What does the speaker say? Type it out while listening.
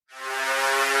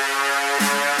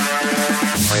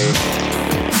We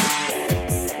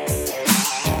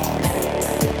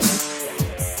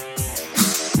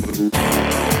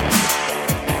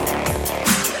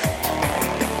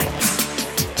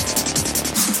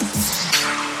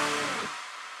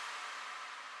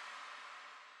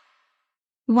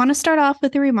want to start off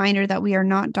with a reminder that we are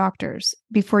not doctors.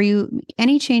 Before you make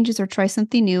any changes or try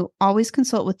something new, always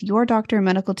consult with your doctor and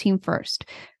medical team first.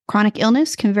 Chronic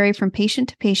illness can vary from patient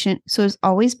to patient, so it's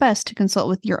always best to consult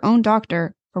with your own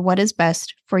doctor for what is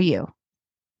best for you.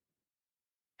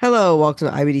 Hello, welcome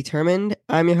to IB Determined.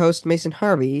 I'm your host, Mason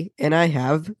Harvey, and I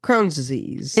have Crohn's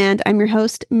disease. And I'm your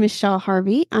host, Michelle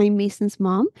Harvey. I'm Mason's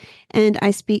mom, and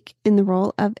I speak in the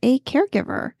role of a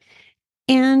caregiver.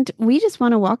 And we just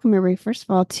want to welcome everybody, first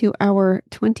of all, to our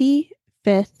 25th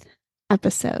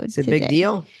episode. It's a big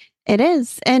deal. It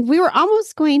is. And we were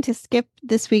almost going to skip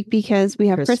this week because we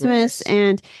have Christmas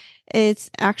and it's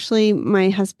actually my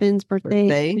husband's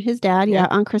birthday. His dad,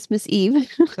 on Christmas Eve.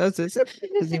 So it's a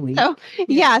busy week. So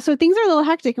things are a little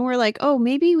hectic, and we're like, oh,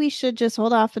 maybe we should just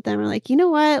hold off. But then we're like, you know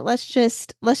what? Let's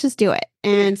just do it.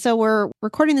 And so we're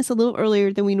recording this a little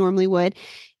earlier than we normally would.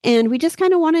 And we just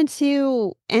kind of wanted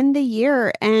to end the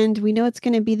year, and we know it's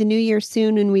going to be the new year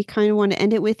soon, and we kind of want to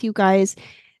end it with you guys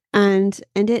and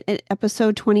end it at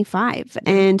episode 25.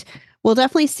 And we'll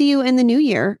definitely see you in the new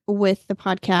year with the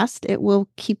podcast. It will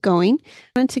keep going.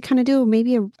 I wanted to kind of do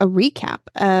maybe a recap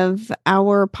of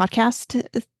our podcast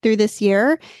through this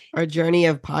year. Our journey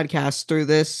of podcasts through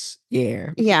this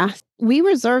year. Yeah. We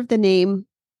reserved the name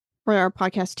for our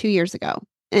podcast 2 years ago.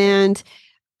 And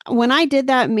when I did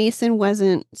that, Mason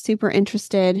wasn't super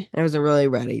interested. I wasn't really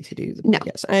ready to do the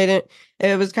podcast. I didn't.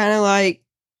 It was kind of like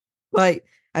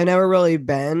I've never really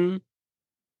been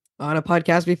on a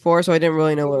podcast before, so I didn't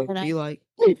really know what it would be like.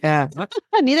 Yeah.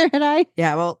 Neither had I.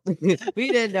 Yeah, well,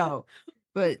 we didn't know.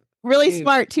 But really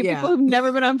smart. Two people who've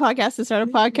never been on podcasts to start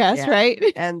a podcast, right?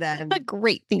 And then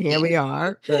great thinking. Here we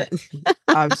are. But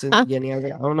obviously, in the beginning, I was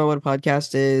like, I don't know what a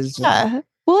podcast is. Yeah.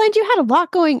 Well, and you had a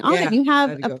lot going on. Yeah, you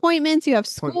have appointments, you have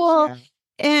school,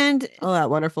 and all that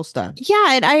wonderful stuff.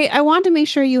 Yeah, and I wanted to make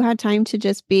sure you had time to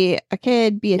just be a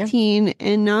kid, be a teen,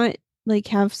 and not like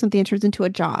have something that turns into a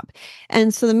job.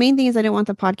 And so the main thing is I didn't want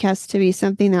the podcast to be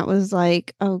something that was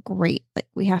like, oh, great, like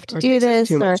we have to do this.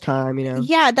 Too much time,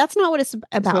 Yeah, that's not what it's about.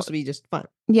 It's supposed to be just fun.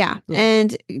 Yeah.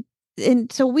 And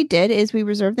so what we did is we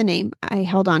reserved the name. I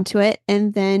held on to it.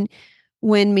 And then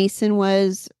when Mason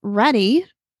was ready,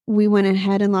 we went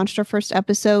ahead and launched our first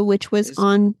episode, which was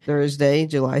on Thursday,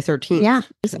 July 13th. Yeah, it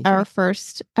was our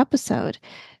first episode.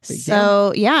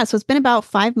 So it's been about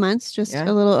 5 months, just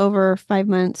a little over 5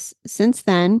 months since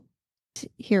then.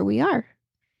 Here we are.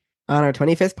 On our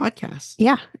 25th podcast.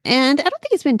 Yeah. And I don't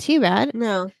think it's been too bad.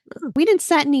 No. We didn't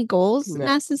set any goals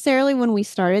necessarily when we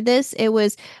started this. It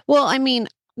was,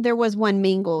 there was one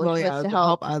main goal, which was to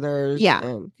help others.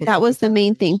 Yeah, that was the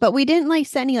main thing. But we didn't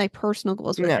set any personal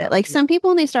goals with it. Like some people,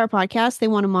 when they start a podcast, they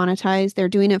want to monetize. They're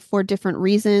doing it for different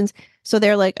reasons. So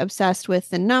they're obsessed with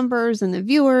the numbers and the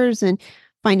viewers and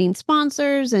finding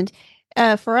sponsors. And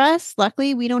for us,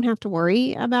 luckily, we don't have to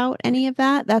worry about any of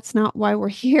that. That's not why we're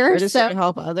here. We're just to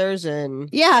help others. And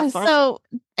so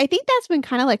I think that's been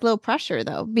kind of low pressure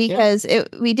though, because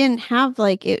we didn't have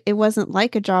it wasn't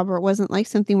like a job, or it wasn't like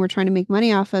something we're trying to make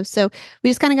money off of. So we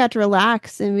just kind of got to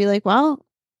relax and be like, well,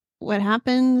 what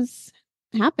happens,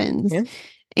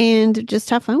 and just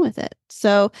have fun with it.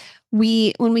 So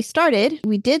when we started,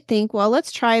 we did think, well,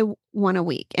 let's try one a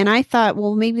week. And I thought,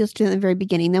 well, maybe let's do it in the very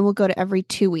beginning. Then we'll go to every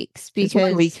 2 weeks,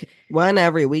 because one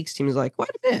every week seems like quite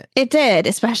a bit. It did,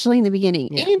 especially in the beginning.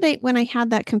 Yeah. And when I had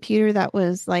that computer that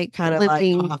was kind of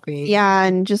limping,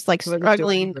 and just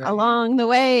struggling along the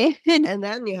way. And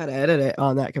then you had to edit it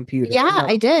on that computer. Yeah,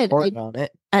 I did. On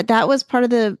it. That was part of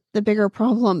the bigger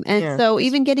problem. And so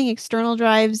even getting external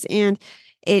drives, and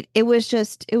it was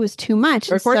too much.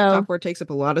 Recording software takes up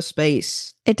a lot of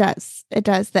space. It does.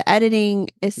 The editing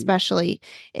especially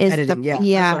is editing,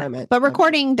 that's what I meant. But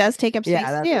recording does take up space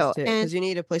too. Because you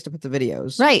need a place to put the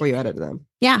videos before you edit them.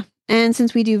 Yeah. And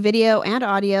since we do video and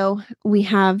audio, we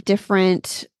have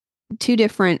two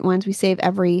different ones we save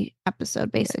every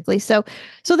episode, basically. So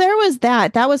there was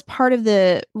that was part of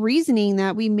the reasoning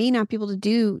that we may not be able to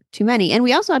do too many. And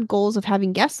we also had goals of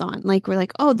having guests on. We're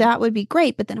like, oh, that would be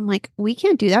great, but then I'm like, we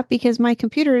can't do that because my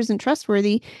computer isn't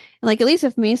trustworthy. At least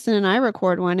if Mason and I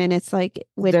record one, and it's it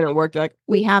didn't work like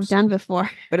we have done before.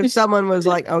 But if someone was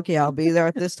like, okay, I'll be there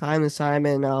at this time,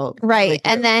 and I'll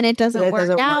and then it doesn't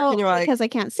work out because I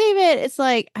can't save it, it's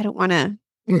like I don't want to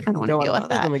deal with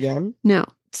that them again. No.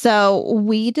 So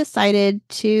we decided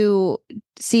to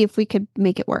see if we could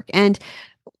make it work. And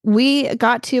we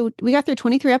got through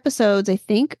 23 episodes, I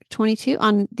think 22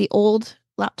 on the old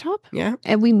laptop. Yeah.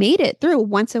 And we made it through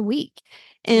once a week.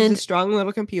 And it's a strong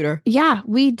little computer. Yeah,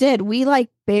 we did. We like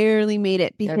barely made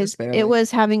it because it was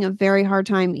having a very hard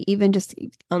time. Even just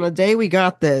on the day we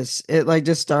got this, it like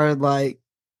just started like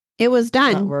it was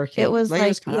done. Not working. It was like it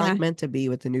was kind of like meant to be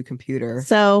with the new computer.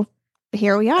 So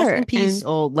here we are. Rest in peace,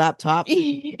 old laptop.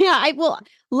 Yeah,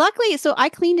 luckily, so I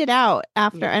cleaned it out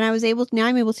after, and I'm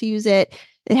able to use it.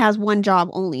 It has one job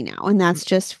only now, and that's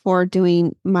just for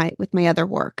doing my other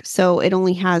work. So it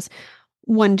only has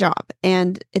one job,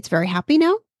 and it's very happy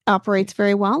now. Operates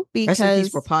very well because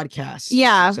for podcasts.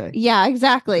 Yeah,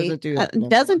 exactly.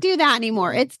 Doesn't do that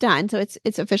anymore. It's done. So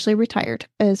it's officially retired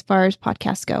as far as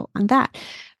podcasts go on that.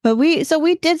 But we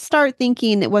did start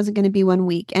thinking it wasn't going to be 1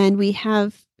 week, and we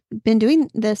have been doing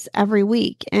this every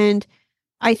week. And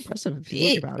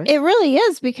it really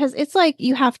is, because it's like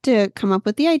you have to come up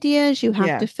with the ideas, you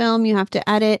have to film, you have to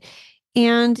edit.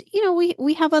 And,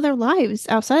 we have other lives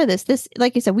outside of this. This,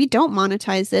 like you said, we don't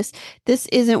monetize this. This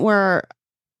isn't where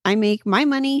I make my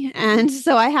money. And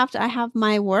so I have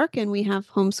my work, and we have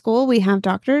homeschool, we have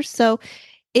doctors. So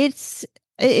it's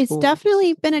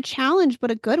definitely been a challenge,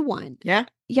 but a good one. Yeah.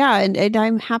 Yeah. And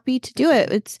I'm happy to do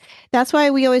it. That's why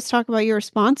we always talk about your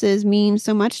responses mean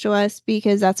so much to us,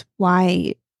 because that's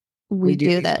why we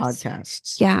do this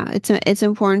podcasts. Yeah. It's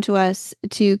important to us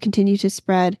to continue to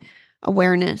spread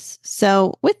awareness.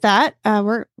 So with that,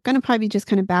 we're going to probably be just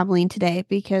kind of babbling today,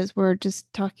 because we're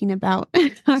just talking about our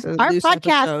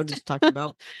podcast, just talking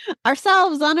about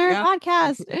ourselves on our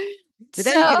podcast.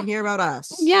 Today you can hear about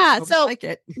us. Yeah. So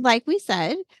like we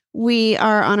said, we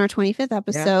are on our 25th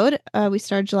episode. We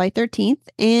started July 13th.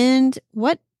 And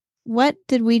what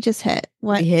did we just hit?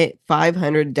 We hit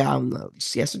 500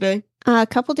 downloads yesterday. A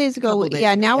couple days ago.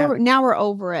 Now we're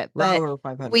over it. But we're over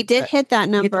 500. We did hit that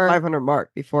number. Hit the 500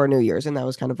 mark before New Year's, and that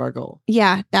was kind of our goal.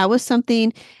 Yeah, that was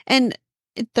something. And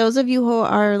those of you who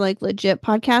are like legit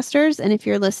podcasters, and if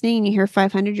you're listening and you hear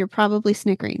 500, you're probably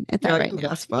snickering at that right now.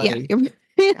 That's funny. Yeah,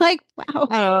 you're like, wow.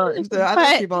 I don't know. To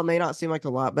other people, it may not seem like a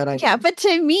lot, but but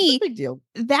to me, it's a big deal.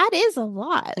 That is a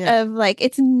lot of like,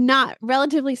 it's not,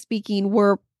 relatively speaking,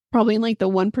 we're probably in like the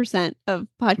 1% of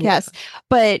podcasts,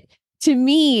 but to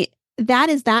me, that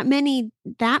is that many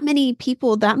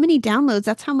people, that many downloads.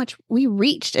 That's how much we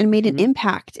reached and made an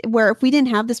impact. Where if we didn't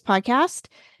have this podcast,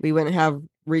 we wouldn't have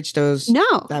reached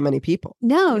that many people.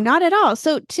 No, not at all.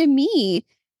 So to me,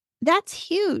 that's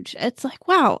huge. It's like,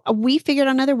 wow, we figured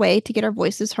out another way to get our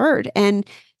voices heard and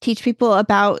teach people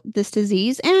about this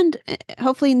disease, and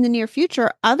hopefully in the near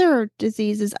future, other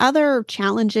diseases, other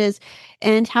challenges,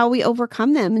 and how we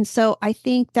overcome them. And so I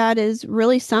think that is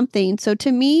really something. So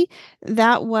to me,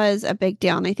 that was a big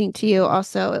deal. And I think to you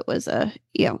also, it was a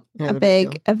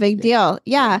big deal.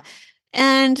 Yeah.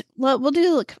 And we'll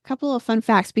do a couple of fun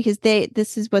facts, because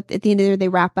this is what at the end of the day they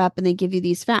wrap up and they give you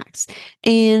these facts.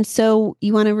 And so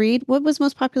you want to read, what was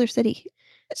most popular city?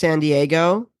 San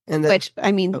Diego. Which,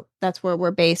 I mean, that's where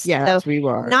we're based. Yeah, so we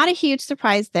are. Not a huge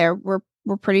surprise there. We're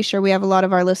pretty sure we have a lot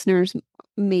of our listeners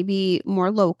maybe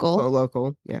more local.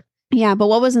 Local, yeah. Yeah, but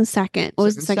what was in second? What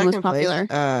was the second most popular?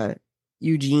 Place,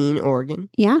 Eugene, Oregon.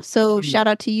 Yeah, so shout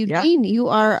out to Eugene. You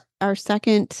are our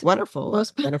second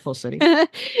wonderful city.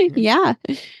 Yeah.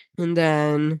 And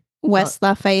then West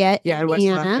Lafayette. Yeah, West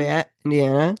Lafayette,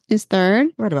 Indiana is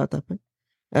third. Right about that.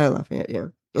 Lafayette, yeah.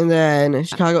 And then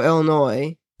Chicago,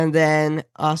 Illinois. And then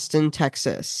Austin,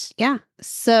 Texas. Yeah.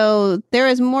 So there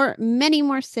is many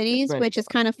more cities, which is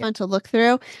kind of fun to look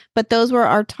through. But those were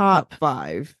our top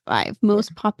five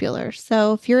most popular.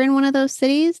 So if you're in one of those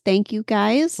cities, thank you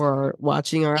guys for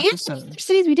watching our episode. And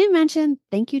cities we didn't mention,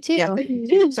 thank you too.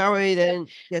 Yeah, sorry we didn't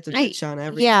get to touch on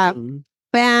everything. Yeah.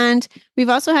 And we've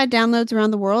also had downloads around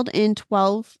the world in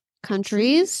 12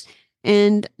 countries.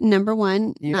 And number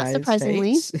one, not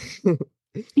surprisingly,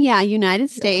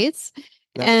 United States.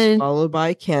 That's followed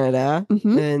by Canada,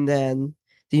 and then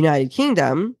the United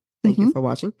Kingdom. Thank you for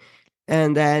watching.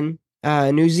 And then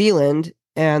New Zealand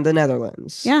and the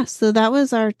Netherlands. Yeah, so that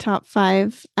was our top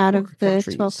 5 out of the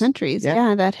 12 countries.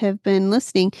 Yeah, that have been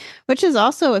listening, which is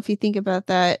also, if you think about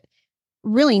that,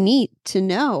 really neat to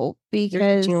know, because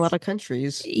you're reaching a lot of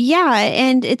countries. Yeah,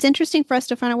 and it's interesting for us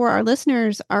to find out where our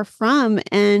listeners are from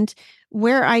and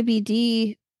where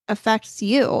IBD affects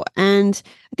you. And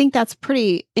I think that's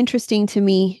pretty interesting to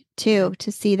me too, to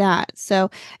see that. So,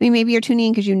 I mean, maybe you're tuning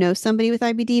in because you know somebody with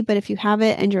IBD, but if you have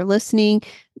it and you're listening,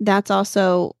 that's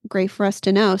also great for us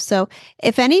to know. So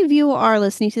if any of you are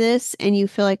listening to this and you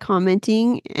feel like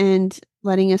commenting and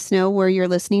letting us know where you're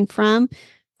listening from,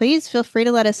 please feel free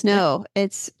to let us know.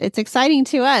 It's exciting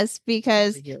to us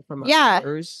because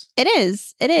it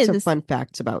is. Some fun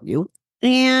facts about you.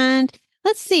 And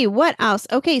let's see what else.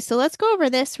 Okay, so let's go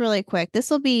over this really quick. This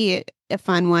will be a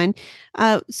fun one.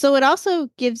 So it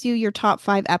also gives you your top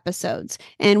 5 episodes,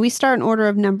 and we start in order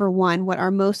of number 1, what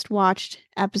our most watched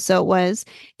episode was.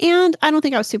 And I don't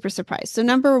think I was super surprised. So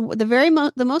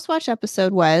the most watched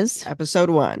episode was episode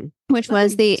 1, which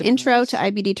was the intro to I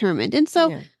Be Determined. And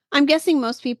so I'm guessing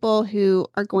most people who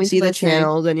are going to see the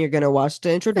channel, then you're going to watch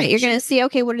the introduction. Right, you're going to see,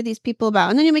 okay, what are these people about?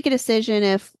 And then you make a decision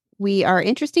if we are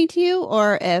interesting to you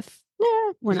or if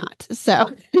we're not.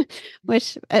 So,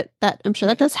 which that I'm sure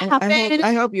that does happen.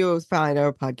 I hope you find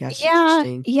our podcast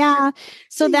interesting. Yeah.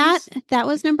 So that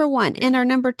was number 1. And our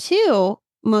number 2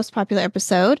 most popular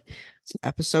episode,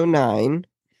 episode 9,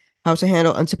 how to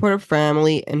handle unsupportive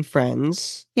family and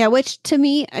friends. Yeah, which to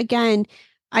me, again,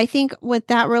 I think what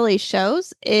that really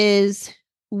shows is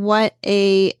what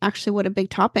a big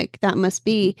topic that must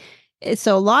be.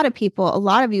 So a lot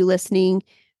of you listening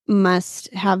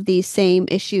must have these same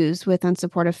issues with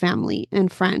unsupportive family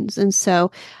and friends. And so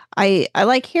I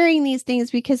like hearing these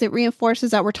things because it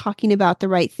reinforces that we're talking about the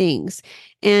right things.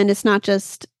 And it's not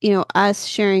just, us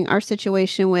sharing our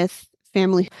situation with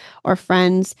family or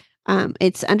friends.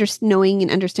 It's knowing and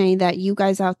understanding that you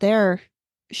guys out there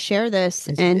share this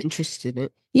and interested in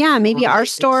it. Yeah, maybe our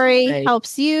story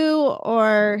helps you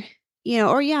or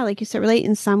like you said, relate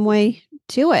in some way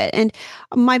to it. And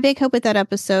my big hope with that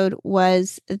episode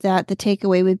was that the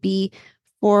takeaway would be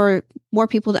for more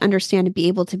people to understand and be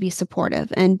able to be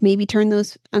supportive and maybe turn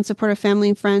those unsupportive family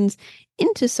and friends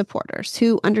into supporters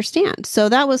who understand. So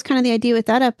that was kind of the idea with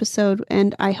that episode.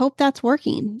 And I hope that's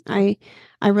working.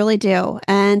 I really do.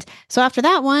 And so after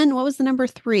that one, what was the number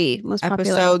 3 most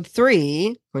popular? Episode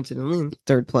 3, coincidentally in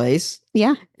 3rd place.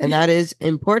 Yeah. And that is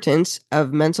importance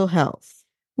of mental health.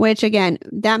 Which again,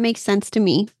 that makes sense to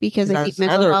me because I think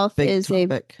mental health is a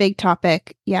big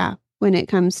topic. Yeah. When it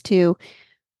comes to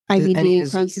IBD,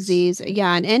 Crohn's disease.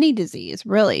 Yeah. And any disease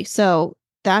really. So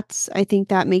I think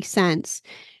that makes sense.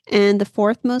 And the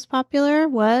 4th most popular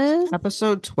was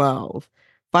episode 12,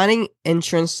 finding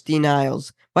insurance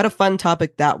denials. What a fun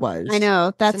topic that was. I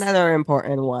know. That's another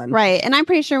important one. Right. And I'm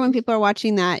pretty sure when people are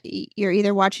watching that, you're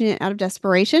either watching it out of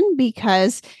desperation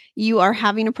because you are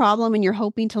having a problem and you're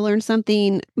hoping to learn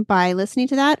something by listening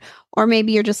to that, or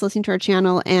maybe you're just listening to our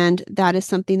channel and that is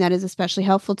something that is especially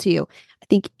helpful to you. I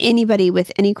think anybody with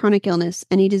any chronic illness,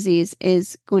 any disease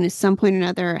is going to some point or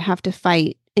another have to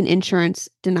fight an insurance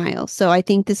denial. So I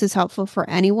think this is helpful for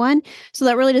anyone. So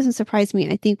that really doesn't surprise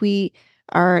me. I think we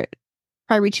are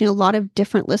probably reaching a lot of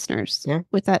different listeners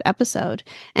with that episode.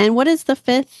 And what is the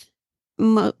 5th?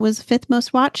 Was the 5th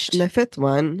most watched? And the 5th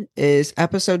one is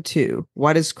episode 2.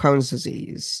 What is Crohn's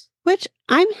disease? Which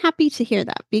I'm happy to hear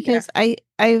that because I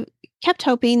kept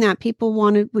hoping that people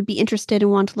would be interested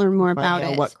and want to learn more about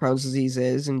it. What Crohn's disease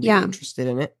is and be interested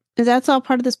in it. That's all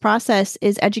part of this process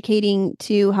is educating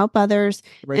to help others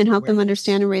and help them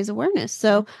understand and raise awareness.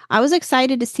 So I was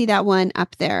excited to see that one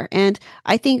up there. And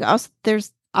I think also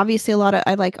there's obviously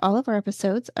I like all of our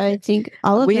episodes. I think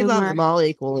all of them love them all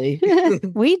equally.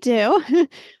 We do.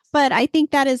 But I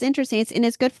think that is interesting.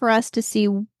 It's good for us to see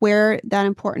where that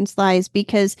importance lies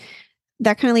because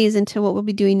that kind of leads into what we'll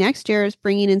be doing next year is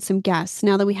bringing in some guests.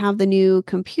 Now that we have the new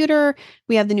computer,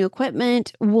 we have the new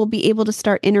equipment, we'll be able to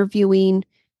start interviewing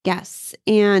guests.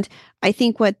 And I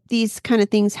think what these kind of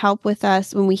things help with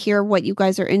us when we hear what you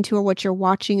guys are into or what you're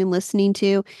watching and listening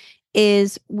to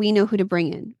is we know who to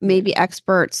bring in, maybe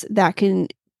experts that can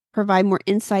provide more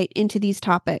insight into these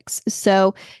topics.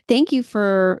 So thank you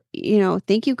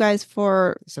guys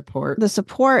for the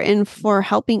support and for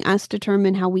helping us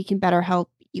determine how we can better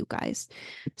help you guys.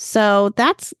 So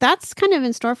that's kind of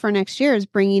in store for next year is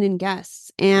bringing in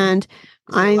guests. And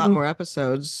a lot more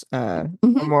episodes,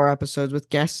 more episodes with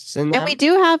guests. And we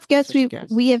do have guests.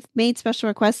 We have made special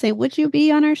requests saying, would you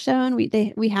be on our show? And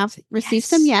we have received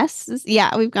some yeses.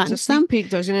 Yeah, we've gotten some. Peek,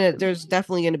 there's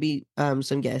definitely going to be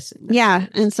some guests.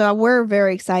 And so we're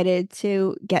very excited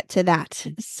to get to that.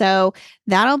 So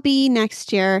that'll be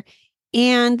next year.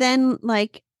 And then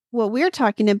what we're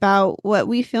talking about, what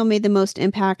we feel made the most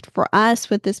impact for us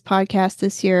with this podcast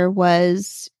this year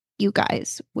was you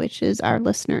guys, which is our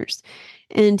listeners.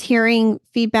 And hearing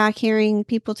feedback, hearing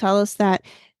people tell us that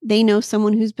they know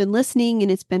someone who's been listening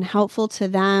and it's been helpful to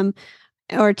them,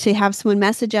 or to have someone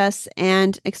message us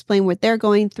and explain what they're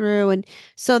going through. And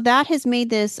so that has made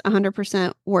this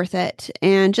 100% worth it.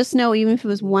 And just know, even if it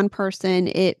was one person,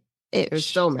 it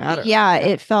still matters. Yeah,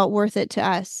 it felt worth it to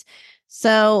us.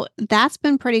 So that's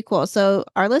been pretty cool. So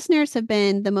our listeners have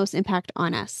been the most impact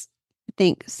on us, I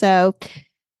think. So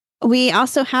we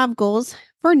also have goals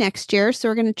for next year. So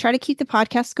we're going to try to keep the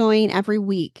podcast going every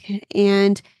week.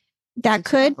 And that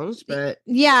could,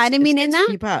 yeah. And I mean, in that,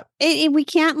 keep up. We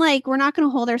can't we're not going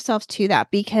to hold ourselves to that,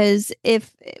 because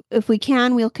if we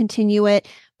can, we'll continue it.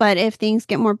 But if things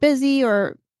get more busy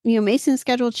or, Mason's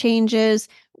schedule changes,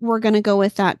 we're going to go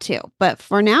with that too. But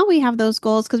for now, we have those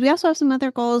goals, because we also have some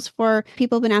other goals for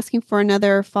people who've been asking for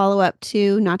another follow-up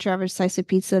to Not Your Average Slice of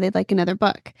Pizza. They'd like another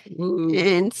book. Ooh.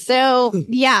 And so,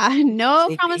 yeah,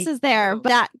 no promises there,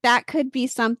 but that could be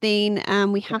something.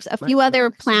 We have a few other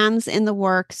plans in the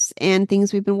works and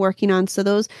things we've been working on.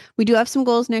 So we do have some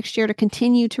goals next year to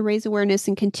continue to raise awareness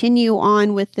and continue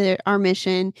on with our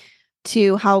mission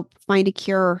to help find a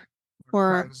cure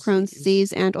for Crohn's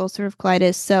disease and ulcerative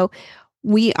colitis. So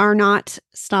we are not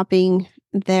stopping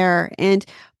there. And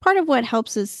part of what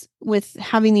helps us with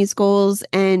having these goals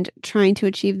and trying to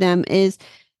achieve them is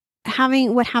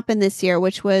having what happened this year,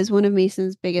 which was one of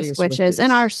Mason's biggest wishes,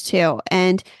 and ours too.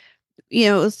 And,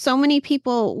 so many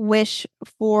people wish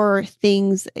for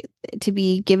things to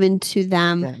be given to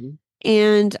them.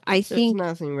 And I think there's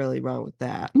nothing really wrong with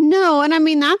that. No. And I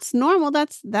mean, that's normal.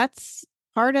 That's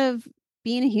part of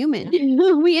being a human.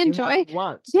 We enjoy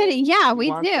getting,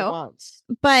 we do.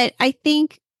 But I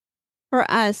think for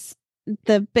us,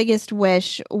 the biggest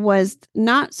wish was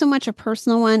not so much a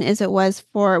personal one as it was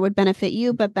for it would benefit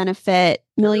you, but benefit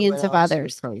millions of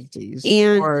others.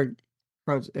 And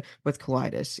with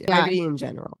colitis, IBD in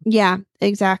general. Yeah,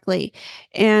 exactly.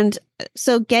 And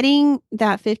so getting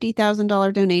that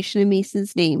 $50,000 donation in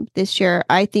Mason's name this year,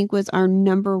 I think, was our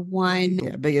number one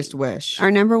biggest wish.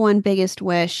 Our number one biggest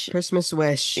wish. Christmas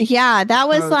wish. Yeah, that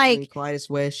was colitis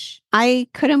wish. I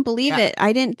couldn't believe it.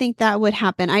 I didn't think that would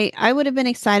happen. I would have been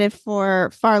excited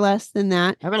for far less than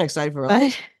that. I've been excited for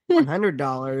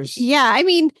 $100. Yeah, I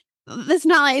mean, it's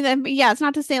not like that. Yeah, it's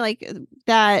not to say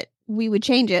that we would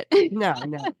change it. No.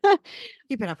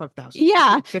 Keep it at 5,000.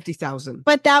 Yeah. 50,000.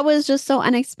 But that was just so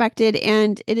unexpected.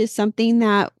 And it is something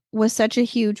that was such a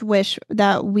huge wish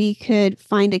that we could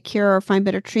find a cure or find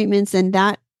better treatments. And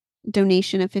that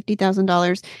donation of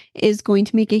 $50,000 is going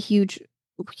to make a huge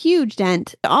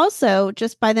dent. Also,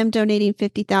 just by them donating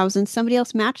 $50,000, somebody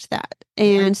else matched that.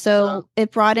 And so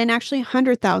it brought in actually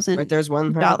 100,000. Right, there's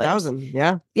 100,000.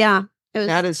 Yeah. Yeah.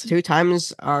 That is 2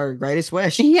 times our greatest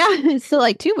wish. Yeah.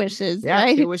 So 2 wishes. Yeah,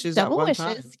 right? 2 wishes Double at one wishes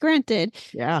time. Granted.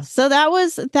 Yeah. So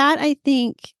that I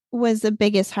think was the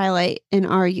biggest highlight in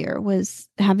our year, was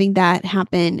having that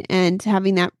happen and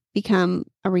having that become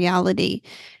a reality.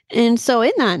 And so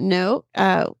in that note,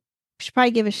 we should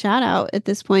probably give a shout out at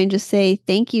this point, just say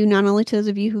thank you, not only to those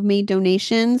of you who made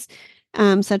donations,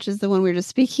 such as the one we were just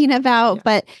speaking about,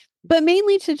 but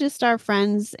mainly to just our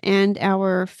friends and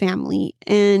our family.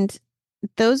 And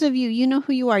those of you, you know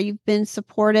who you are. You've been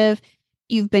supportive,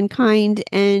 you've been kind,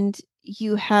 and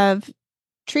you have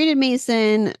treated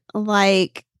Mason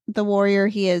like the warrior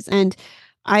he is. And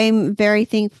I'm very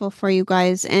thankful for you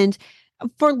guys and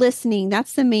for listening.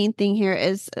 That's the main thing here,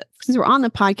 is since we're on the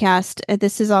podcast,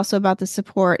 this is also about the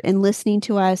support and listening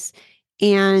to us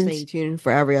and stay tuned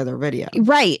for every other video.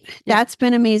 Right. That's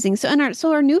been amazing. So,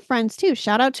 our new friends too.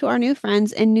 Shout out to our new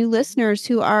friends and new listeners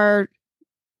who are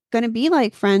going to be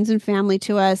like friends and family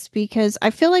to us, because I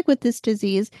feel like with this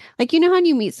disease, how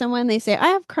you meet someone, they say, I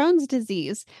have Crohn's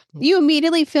disease. You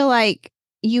immediately feel like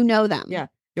you know them. Yeah.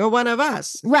 You're one of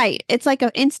us. Right. It's like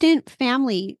an instant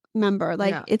family member.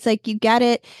 It's like you get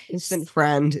it. Instant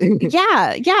friend.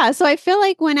 Yeah. Yeah. So I feel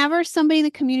like whenever somebody in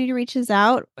the community reaches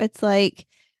out, it's like,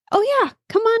 oh yeah,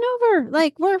 come on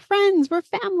over. We're friends, we're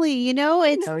family, It's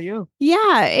I know you.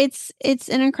 Yeah, it's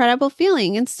an incredible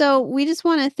feeling. And so we just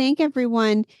want to thank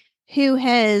everyone who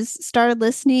has started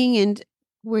listening, and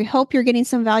we hope you're getting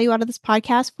some value out of this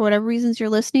podcast for whatever reasons you're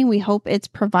listening. We hope it's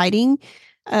providing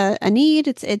a need.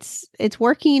 It's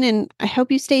working, and I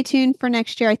hope you stay tuned for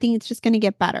next year. I think it's just going to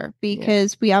get better,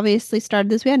 because we obviously started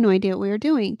this. We had no idea what we were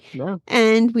doing,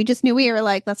 and we just knew we were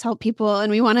let's help people,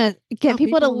 and we want to get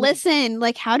people to listen.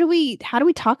 How do we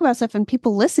talk about stuff and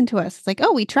people listen to us?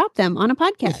 It's we trap them on a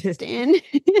podcast, and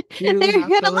they're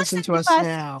going to listen to us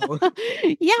now.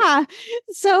 Yeah,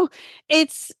 so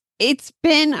it's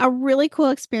been a really cool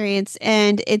experience,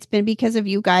 and it's been because of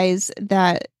you guys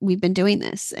that we've been doing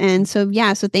this. And so,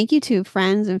 so thank you to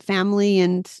friends and family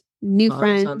and new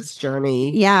friends on this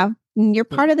journey. Yeah. You're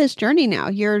part of this journey now.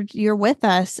 You're with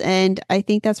us. And I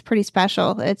think that's pretty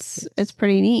special. It's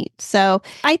pretty neat. So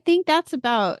I think that's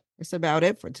about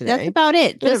it for today. That's about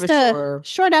it. Just a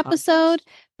short episode,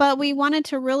 but we wanted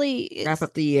to really wrap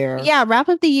up the year. Yeah, wrap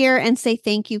up the year and say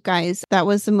thank you guys. That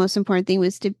was the most important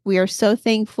thing, we are so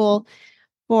thankful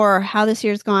for how this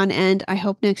year's gone. And I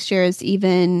hope next year is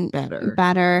even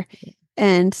better.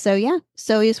 And so,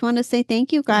 so we just want to say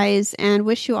thank you guys and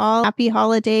wish you all happy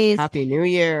holidays. Happy New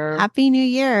Year. Happy New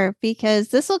Year, because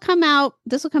this will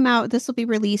be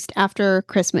released after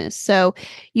Christmas. So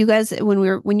you guys, when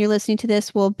you're listening to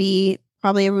this, probably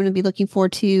everyone will be looking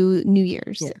forward to New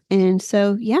Year's. Yeah. And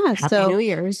so, Happy New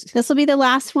Year's. This will be the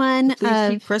last one. Please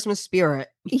keep Christmas spirit.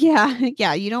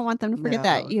 Yeah. You don't want them to forget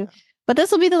that. But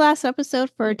this will be the last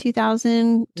episode for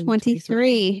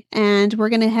 2023, and we're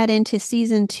going to head into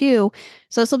season 2.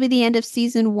 So this will be the end of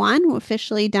season 1,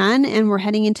 officially done, and we're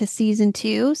heading into season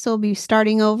 2. So we'll be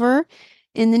starting over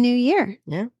in the new year.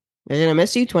 Yeah. They're going to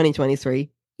miss you, 2023.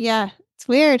 Yeah. It's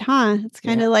weird, huh? It's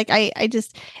kind of like,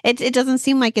 it doesn't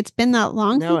seem like it's been that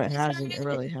long. No, it hasn't. It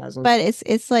really hasn't. But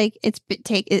it's like,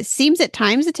 it seems at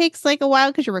times it takes like a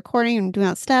while because you're recording and doing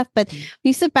that stuff. But when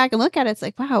you sit back and look at it, it's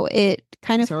like, wow, it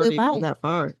kind of flew by.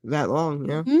 That long.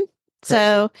 Yeah. Mm-hmm.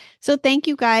 So thank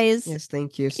you guys. Yes,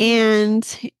 thank you.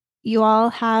 And you all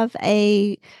have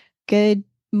a good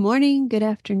morning, good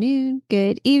afternoon,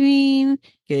 good evening,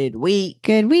 good week,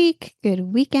 good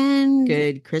weekend,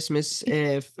 good Christmas.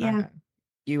 If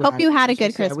hope you had a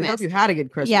good Christmas. We hope you had a good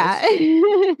Christmas. Yeah.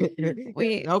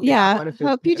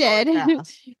 Hope you did.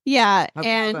 Yeah.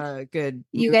 And good.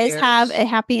 You guys have a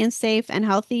happy and safe and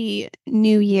healthy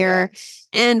new year. Yes.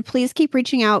 And please keep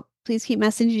reaching out. Please keep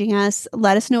messaging us.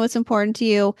 Let us know what's important to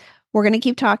you. We're going to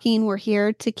keep talking. We're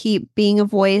here to keep being a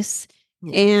voice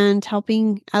and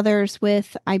helping others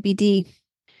with IBD.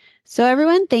 So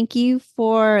everyone, thank you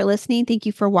for listening. Thank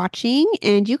you for watching.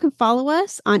 And you can follow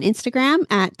us on Instagram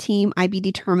at Team IB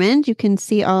Determined. You can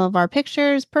see all of our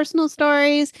pictures, personal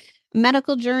stories,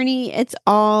 medical journey. It's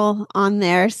all on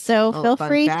there. So feel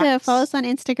free to follow us on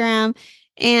Instagram.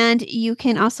 And you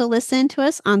can also listen to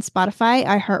us on Spotify,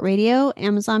 iHeartRadio,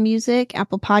 Amazon Music,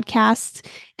 Apple Podcasts.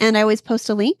 And I always post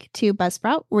a link to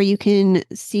Buzzsprout where you can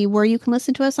see where you can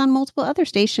listen to us on multiple other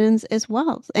stations as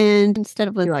well. And instead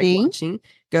of listening,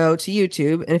 go to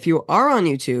YouTube. And if you are on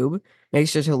YouTube, make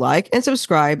sure to like and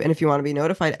subscribe. And if you want to be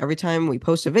notified every time we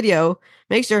post a video,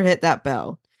 make sure to hit that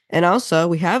bell. And also,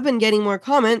 we have been getting more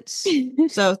comments.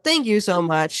 So thank you so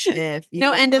much. If you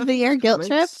end of the year guilt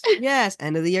trip. Yes,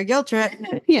 end of the year guilt trip.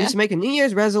 Yeah. Just make a New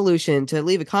Year's resolution to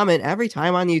leave a comment every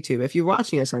time on YouTube. If you're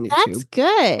watching us on YouTube. That's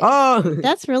good. Oh,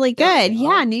 that's really good.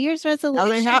 Yeah, New Year's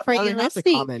resolution for you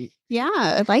listening. Yeah,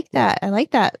 I like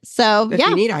that. So if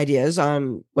you need ideas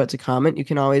on what to comment, you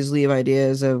can always leave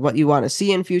ideas of what you want to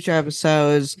see in future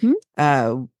episodes.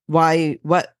 Mm-hmm.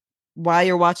 Why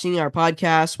you're watching our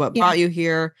podcast, what brought you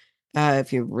here,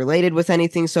 if you've related with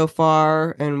anything so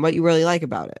far, and what you really like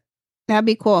about it. That'd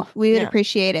be cool. We would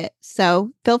appreciate it.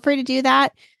 So feel free to do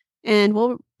that, and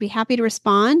we'll be happy to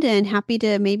respond and happy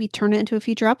to maybe turn it into a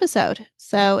future episode.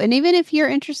 So, and even if you're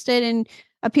interested in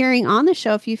appearing on the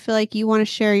show, if you feel like you want to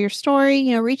share your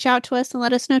story, reach out to us and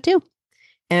let us know too.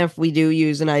 And if we do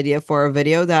use an idea for a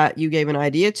video that you gave an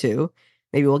idea to,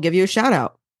 maybe we'll give you a shout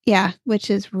out. Yeah,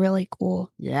 which is really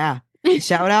cool. Yeah.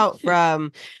 Shout out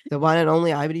from the one and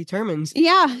only IB Determined.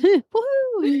 Yeah.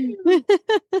 Woo!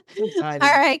 All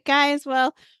right, guys.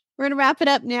 Well, we're going to wrap it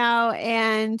up now,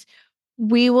 and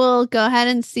we will go ahead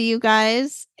and see you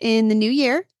guys in the new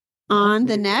year on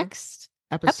the next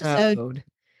episode.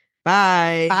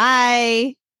 Bye.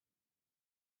 Bye.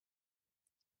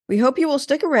 We hope you will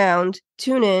stick around,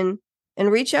 tune in,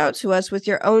 and reach out to us with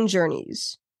your own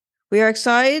journeys. We are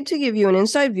excited to give you an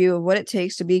inside view of what it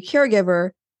takes to be a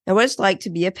caregiver and what it's like to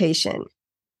be a patient.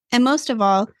 And most of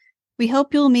all, we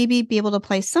hope you'll maybe be able to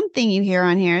play something you hear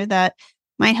on here that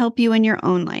might help you in your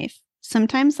own life.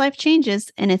 Sometimes life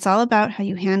changes, and it's all about how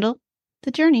you handle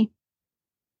the journey.